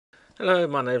Hello,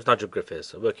 my name is Nigel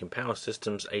Griffiths. I work in Power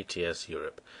Systems ATS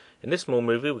Europe. In this small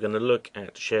movie we're going to look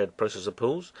at shared processor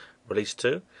pools, release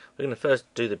 2. We're going to first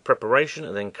do the preparation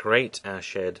and then create our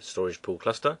shared storage pool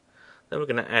cluster. Then we're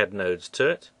going to add nodes to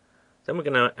it. Then we're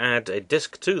going to add a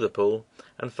disk to the pool,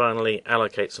 and finally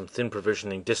allocate some thin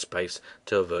provisioning disk space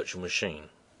to a virtual machine.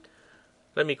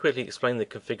 Let me quickly explain the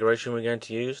configuration we're going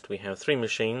to use. We have 3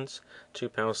 machines, 2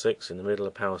 Power 6 in the middle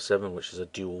of Power 7, which is a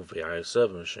dual VIOS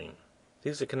server machine.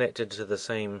 These are connected to the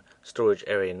same storage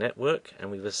area network,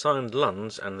 and we've assigned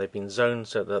LUNs and they've been zoned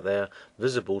so that they're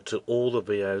visible to all the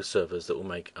VIOS servers that will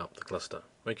make up the cluster.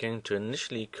 We're going to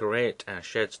initially create our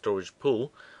shared storage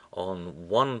pool on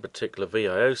one particular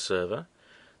VIOS server.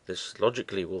 This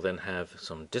logically will then have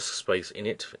some disk space in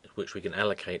it which we can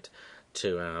allocate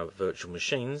to our virtual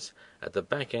machines. At the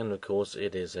back end, of course,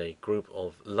 it is a group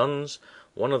of LUNs.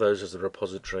 One of those is the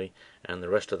repository, and the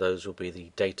rest of those will be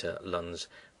the data LUNs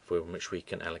from which we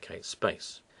can allocate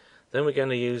space. Then we're going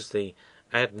to use the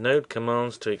add node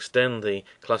commands to extend the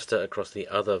cluster across the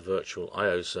other virtual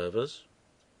I/O servers.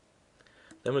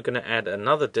 Then we're going to add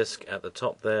another disk at the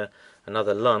top there,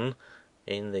 another LUN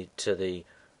to the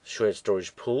shared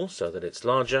storage pool so that it's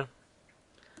larger.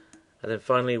 And then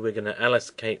finally we're going to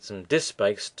allocate some disk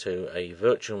space to a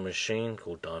virtual machine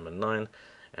called Diamond 9,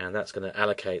 and that's going to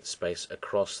allocate space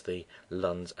across the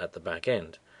LUNs at the back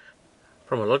end.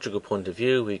 From a logical point of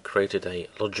view, we created a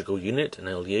logical unit, an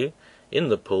LU, in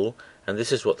the pool, and this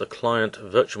is what the client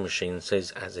virtual machine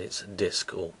says as its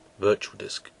disk or virtual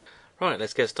disk. Right,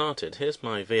 let's get started. Here's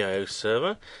my VIOS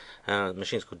server. The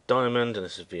machine's called Diamond, and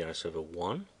this is VIOS server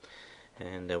 1.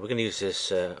 And we're going to use this,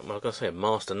 well, I'm going to say a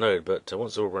master node, but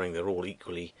once they're all running, they're all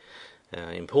equally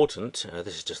important.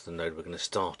 This is just the node we're going to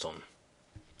start on.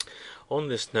 On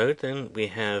this node, then, we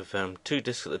have 2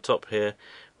 disks at the top here,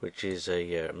 which is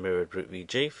a mirrored root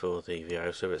VG for the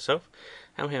VIOS server itself,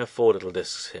 and we have 4 little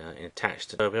disks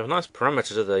attached. We have a nice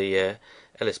parameter to the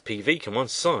LSPV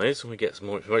command size, and we get some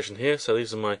more information here. So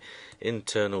these are my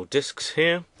internal disks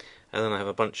here, and then I have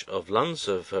a bunch of LUNs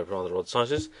of rather odd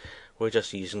sizes. We're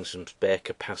just using some spare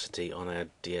capacity on our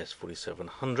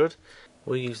DS4700.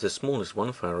 We'll use the smallest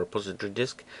one for our repository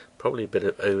disk, probably a bit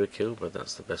of overkill, but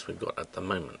that's the best we've got at the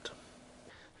moment.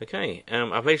 Okay,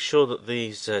 I've made sure that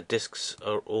these disks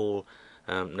are all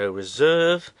no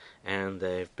reserve, and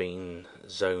they've been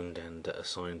zoned and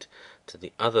assigned to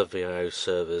the other VIOS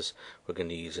servers we're going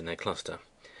to use in their cluster.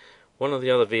 One of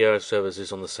the other VIOS servers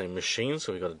is on the same machine,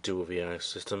 so we've got a dual VIOS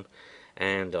system,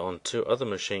 and on 2 other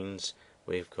machines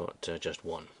we've got just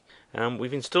 1.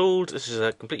 We've installed, this is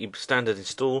a completely standard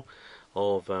install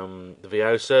of the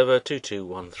VIOS server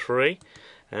 2213.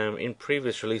 In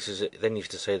previous releases it then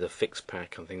used to say the fixed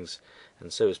pack and things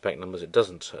and service pack numbers. It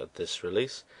doesn't at this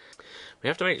release. We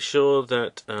have to make sure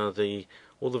that all the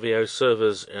VIOS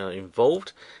servers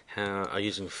involved are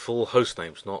using full host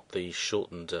names, not the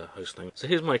shortened host name. So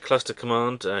here's my cluster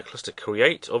command, cluster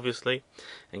create obviously,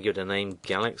 and give it a name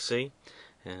Galaxy.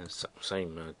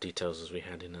 Same details as we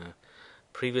had in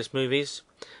previous movies.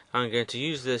 I'm going to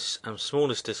use this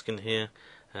smallest disk in here,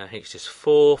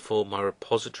 HDisk4, for my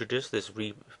repository disk, this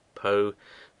repo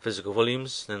physical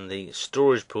volumes, and the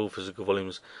storage pool physical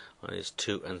volumes is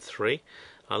 2 and 3.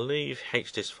 I'll leave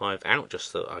HDisk5 out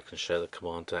just so that I can show the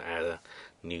command to add a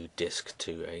new disk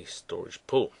to a storage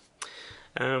pool.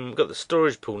 We've got the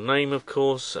storage pool name, of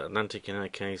course, Atlantic in our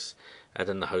case, and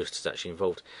then the host is actually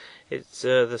involved. It's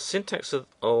the syntax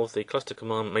of the cluster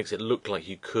command makes it look like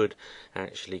you could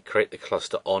actually create the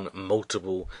cluster on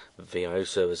multiple VIO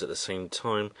servers at the same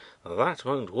time. That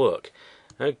won't work.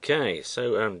 Okay,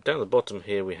 so down the bottom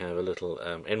here we have a little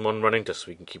N1 running, just so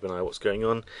we can keep an eye on what's going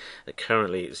on.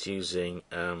 Currently it's using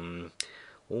 1%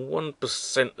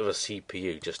 of a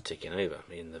CPU just ticking over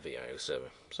in the VIO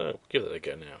server. So give that a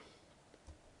go now.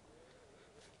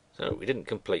 So we didn't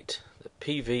complete. The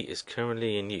PV is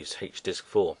currently in use,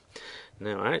 HDisk4.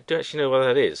 Now I do actually know what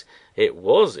that is. It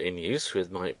was in use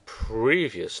with my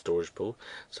previous storage pool,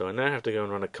 so I now have to go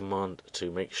and run a command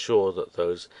to make sure that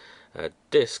those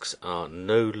disks are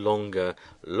no longer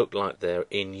look like they're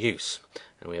in use,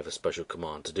 and we have a special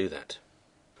command to do that.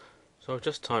 So I've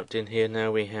just typed in here,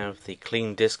 now we have the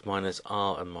clean disk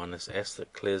 -R and -S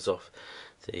that clears off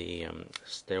the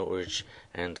storage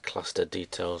and cluster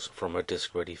details from a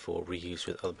disk ready for reuse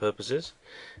with other purposes,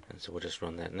 and so we'll just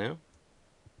run that now.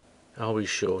 Are we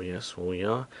sure? Yes, we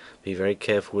are. Be very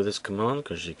careful with this command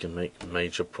because you can make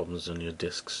major problems on your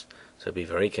disks, so be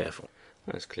very careful.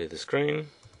 Let's clear the screen.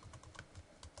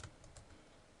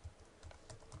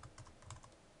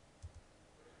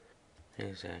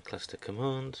 Here's our cluster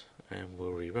command, and we'll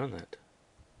rerun that.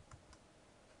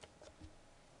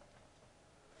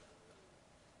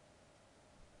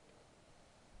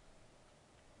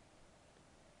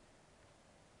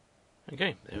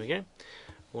 Okay, there we go.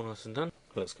 All nice and done.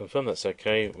 Let's confirm that's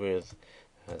okay with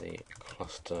the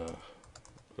cluster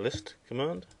list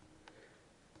command.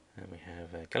 And we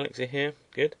have Galaxy here,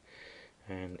 good.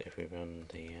 And if we run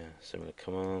the similar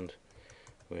command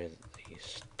with the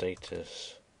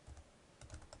status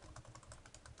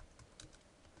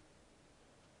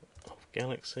of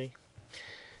Galaxy,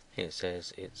 it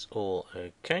says it's all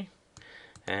okay.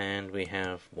 And we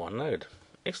have one node.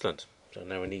 Excellent. So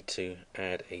now we need to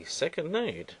add a second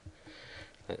node.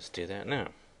 Let's do that now.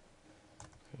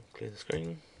 Clear the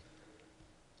screen.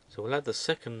 So we'll add the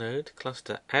second node,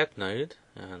 cluster add node,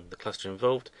 and the cluster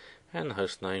involved, and the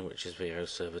host name, which is VIOS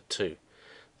server 2,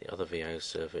 the other VIOS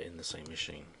server in the same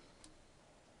machine.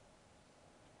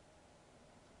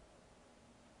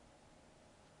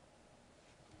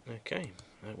 Okay,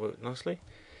 that worked nicely.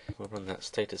 We'll run that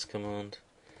status command,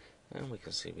 and we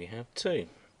can see we have 2.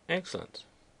 Excellent.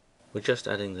 We're just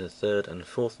adding the third and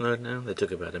fourth node now. They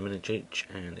took about a minute each,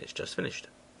 and it's just finished.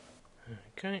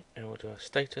 Okay, and we'll do our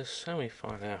status, and we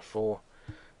find our 4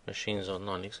 machines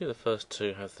online. You can see the first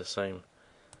 2 have the same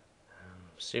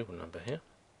serial number here.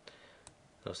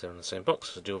 They're on the same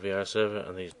box as a dual VIOS server,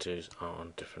 and these 2 are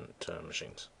on different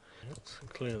machines. Let's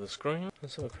clear the screen.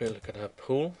 Let's have a quick look at our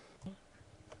pool.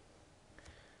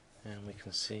 And we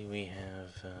can see we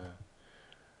have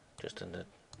just under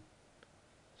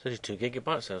 32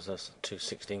 gigabytes, so that's 2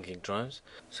 16 gig drives.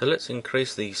 So let's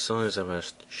increase the size of our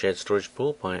shared storage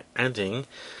pool by adding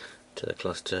to the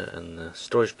cluster and the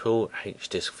storage pool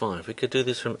HDisk 5. We could do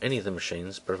this from any of the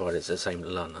machines, provided it's the same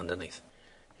LUN underneath.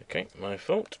 Okay, my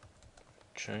fault.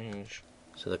 Change.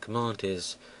 So the command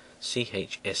is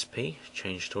chsp,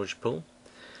 change storage pool.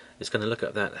 It's going to look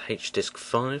at that HDisk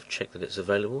 5, check that it's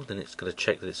available, then it's going to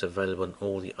check that it's available on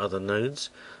all the other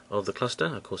nodes of the cluster.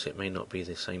 Of course it may not be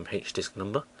the same HDisk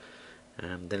number,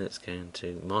 and then it's going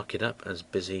to mark it up as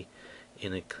busy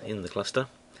in the cluster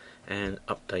and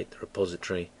update the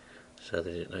repository so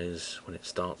that it knows when it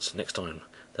starts next time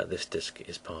that this disk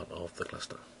is part of the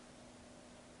cluster.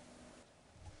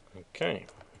 Okay,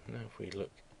 now if we look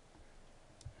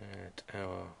at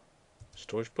our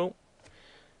storage pool,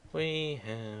 we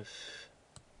have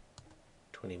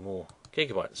 20 more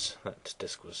gigabytes. That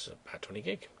disk was about 20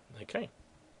 gig. Okay.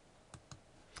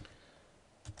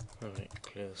 Alright,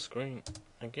 clear the screen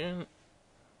again.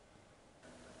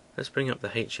 Let's bring up the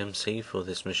HMC for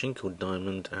this machine called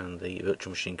Diamond and the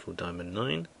virtual machine called Diamond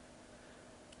 9.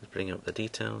 Let's bring up the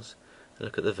details and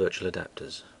look at the virtual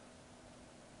adapters.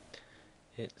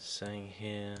 It's saying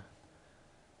here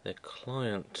the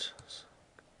client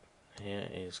here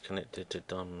is connected to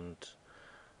Diamond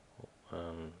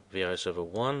VIOS server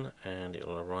 1, and it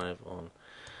will arrive on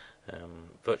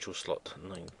virtual slot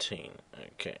 19.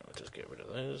 Okay, let's just get rid of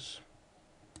those.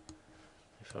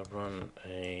 If I run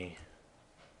a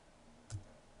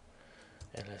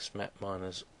ls map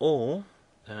minus all,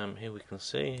 here we can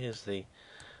see here's the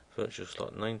virtual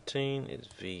slot 19, it's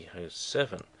vhost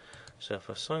 7. So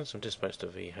if I assign some dispatch to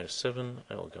vhost 7,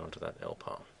 it will go onto that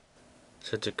LPAR.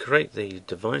 So to create the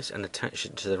device and attach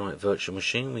it to the right virtual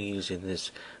machine, we're using this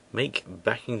make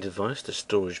backing device to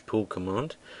storage pool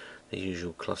command, the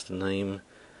usual cluster name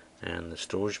and the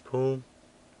storage pool.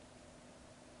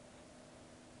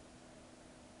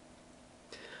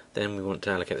 Then we want to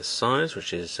allocate the size,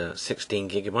 which is 16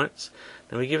 gigabytes.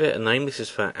 Then we give it a name. This is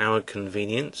for our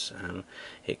convenience.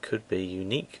 It could be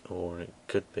unique or it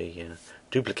could be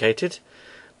duplicated,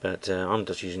 but I'm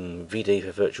just using VD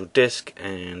for virtual disk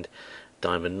and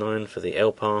Diamond 9 for the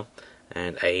LPAR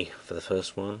and A for the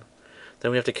first one. Then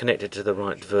we have to connect it to the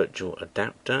right virtual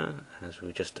adapter, as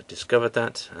we just discovered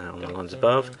that on the lines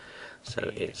above.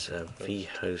 So it's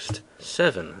vhost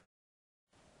 7.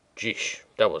 Geesh,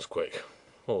 that was quick.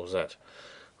 What was that?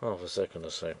 Half a second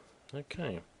or so.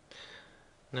 Okay.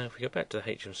 Now if we go back to the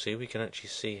HMC, we can actually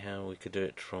see how we could do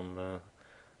it from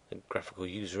the graphical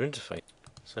user interface.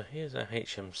 So here's our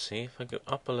HMC. If I go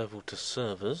upper level to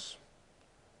servers,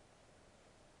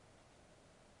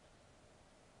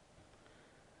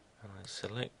 and I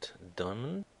select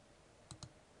Diamond,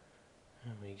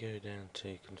 and we go down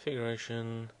to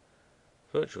configuration,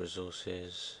 virtual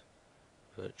resources,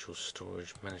 virtual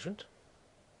storage management.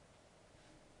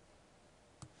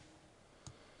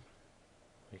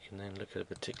 We can then look at a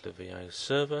particular VIOS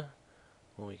server,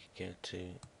 or we could go to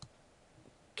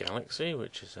Galaxy,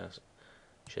 which is our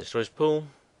shared storage pool.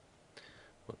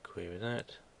 We'll query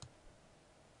that,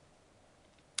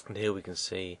 and here we can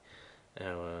see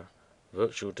our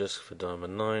virtual disk for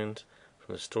Diamond 9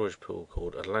 from the storage pool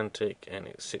called Atlantic, and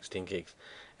it's 16 gigs,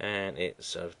 and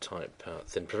it's of type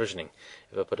thin provisioning.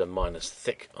 If I put a minus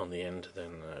thick on the end,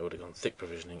 then it would have gone thick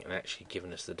provisioning and actually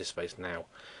given us the disk space now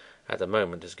At the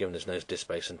moment, it's given us no disk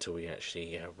space until we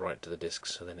actually write to the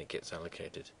disks, so then it gets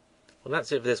allocated. Well,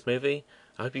 that's it for this movie.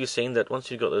 I hope you've seen that once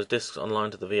you've got those disks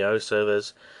online to the VIOS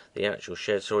servers, the actual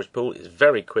shared storage pool is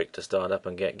very quick to start up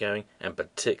and get going, and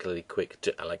particularly quick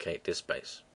to allocate disk space.